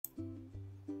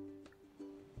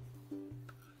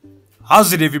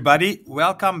How's it, everybody?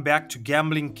 Welcome back to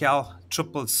Gambling Cal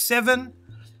 777.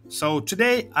 So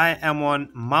today I am on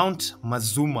Mount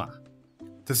Mazuma.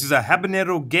 This is a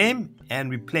habanero game, and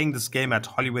we're playing this game at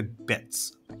Hollywood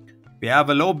Bets. We have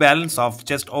a low balance of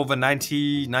just over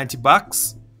 90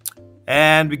 bucks,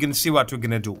 and we're gonna see what we're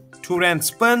gonna do. 2 rand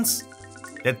spins.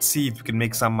 Let's see if we can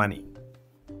make some money.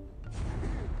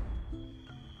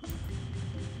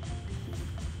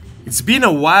 It's been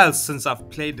a while since I've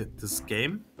played this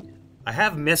game. I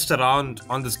have messed around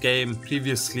on this game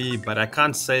previously, but I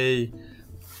can't say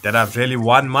that I've really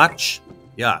won much.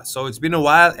 Yeah, so it's been a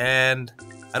while and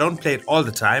I don't play it all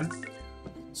the time.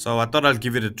 So I thought I'll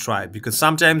give it a try, because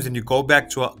sometimes when you go back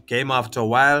to a game after a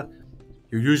while,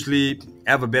 you usually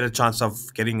have a better chance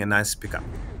of getting a nice pickup.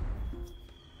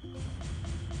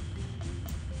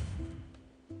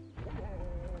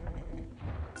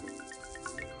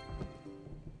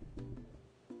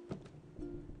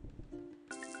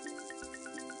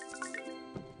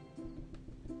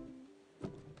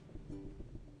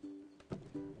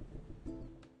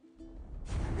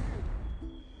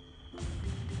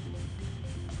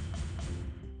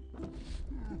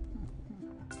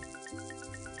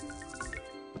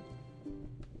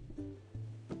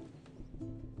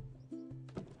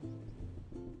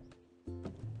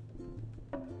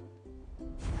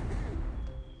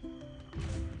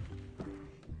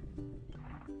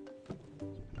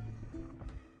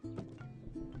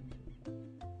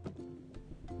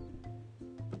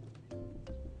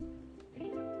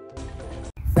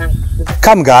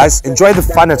 Come guys, enjoy the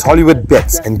fun at Hollywood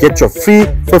Bets and get your free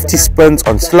 50 spins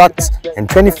on slots and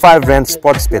 25 rand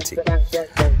sports betting.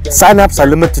 Sign-ups are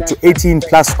limited to 18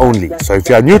 plus only, so if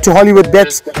you are new to Hollywood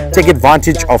Bets, take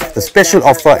advantage of the special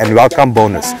offer and welcome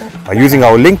bonus by using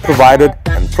our link provided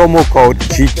and promo code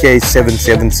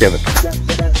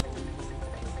GK777.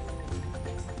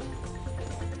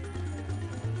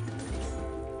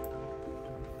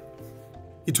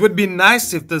 It would be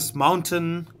nice if this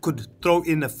mountain could throw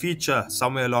in a feature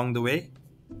somewhere along the way.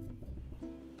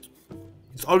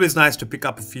 It's always nice to pick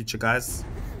up a feature, guys.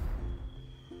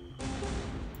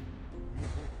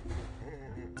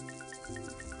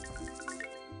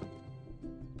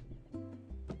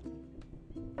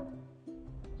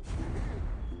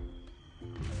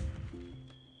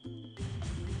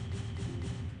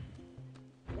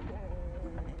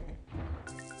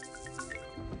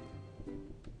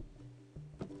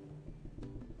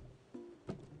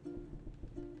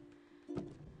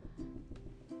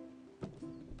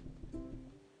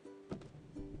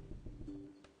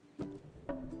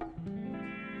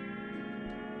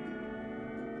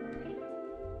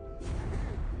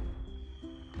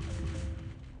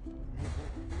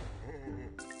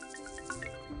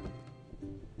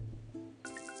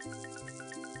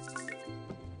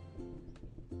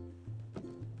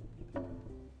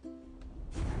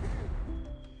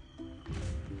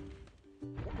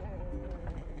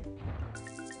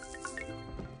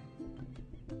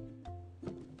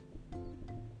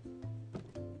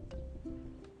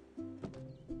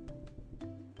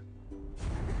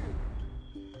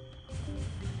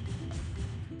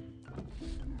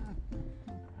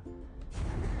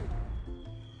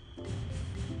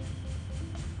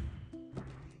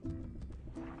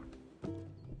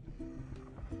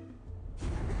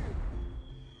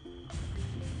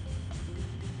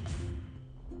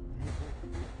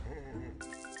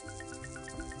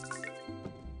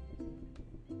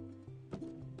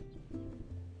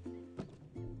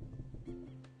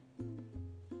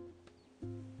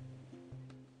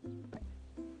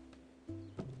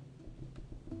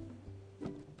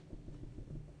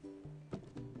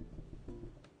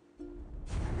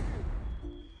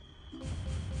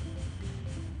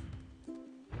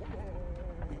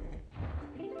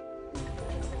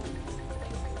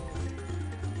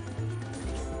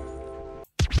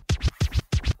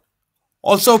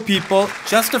 Also, people,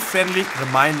 just a friendly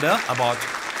reminder about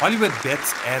Hollywood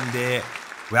Bets and their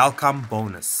welcome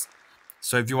bonus.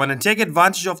 So if you want to take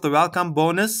advantage of the welcome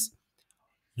bonus,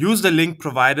 use the link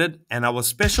provided and our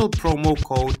special promo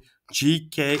code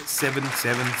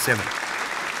GK777.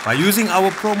 By using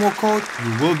our promo code,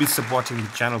 you will be supporting the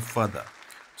channel further.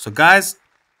 So guys,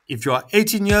 if you are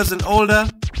 18 years and older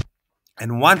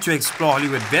and want to explore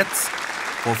Hollywood Bets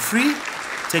for free,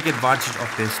 take advantage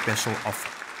of their special offer.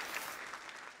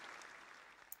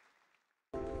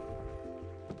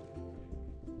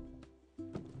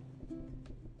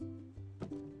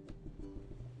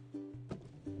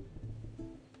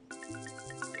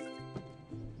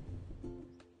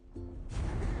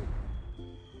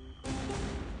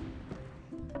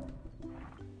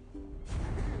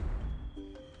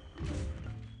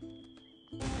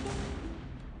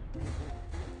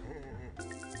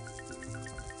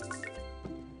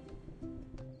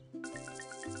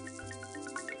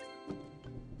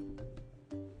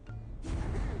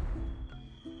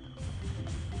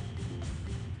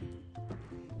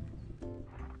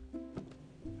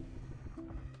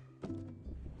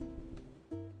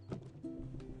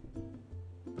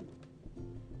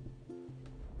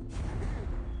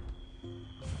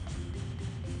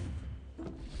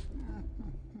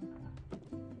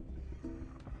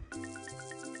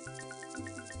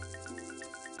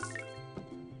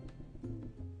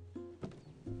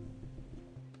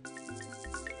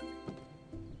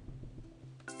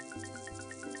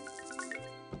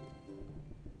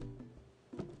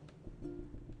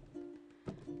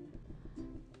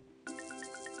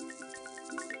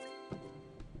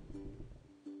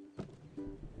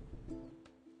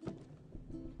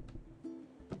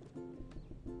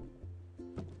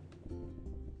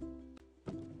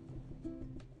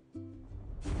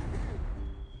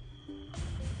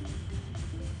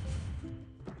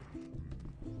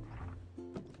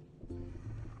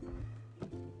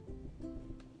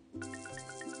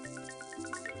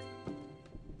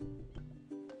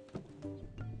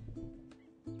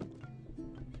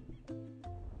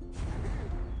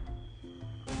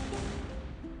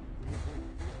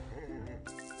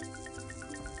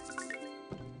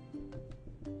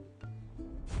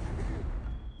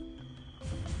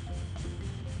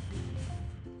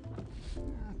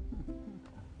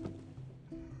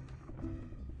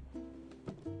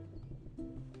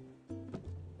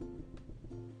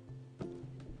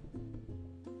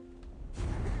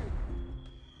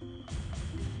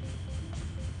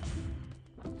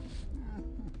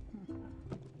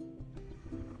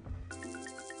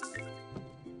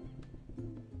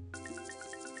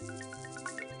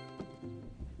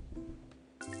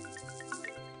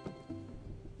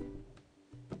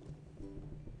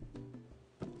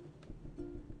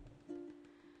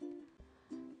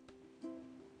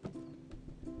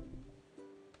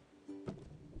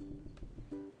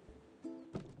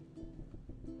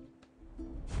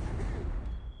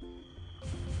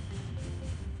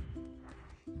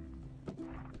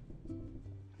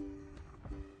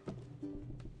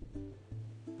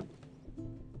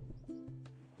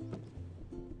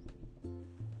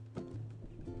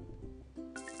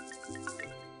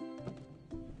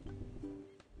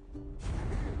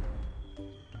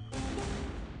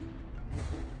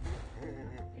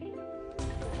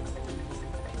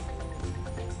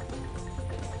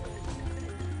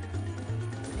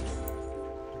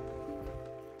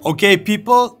 Okay,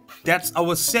 people, that's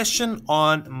our session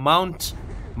on Mount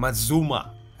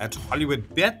Mazuma at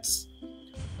Hollywood Bets.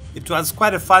 It was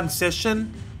quite a fun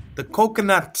session. The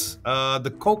coconut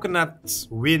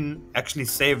win actually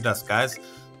saved us, guys.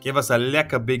 Gave us a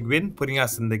lekker big win, putting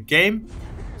us in the game.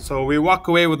 So we walk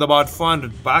away with about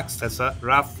 400 bucks. That's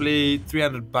roughly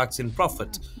 300 bucks in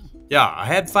profit. Yeah, I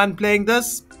had fun playing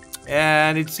this,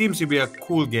 and it seems to be a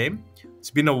cool game.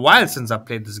 It's been a while since I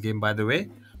played this game, by the way.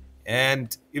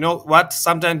 And you know what?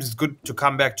 Sometimes it's good to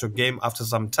come back to a game after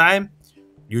some time.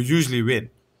 You usually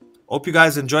win. Hope you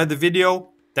guys enjoyed the video.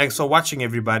 Thanks for watching,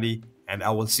 everybody, and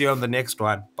I will see you on the next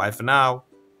one. Bye for now.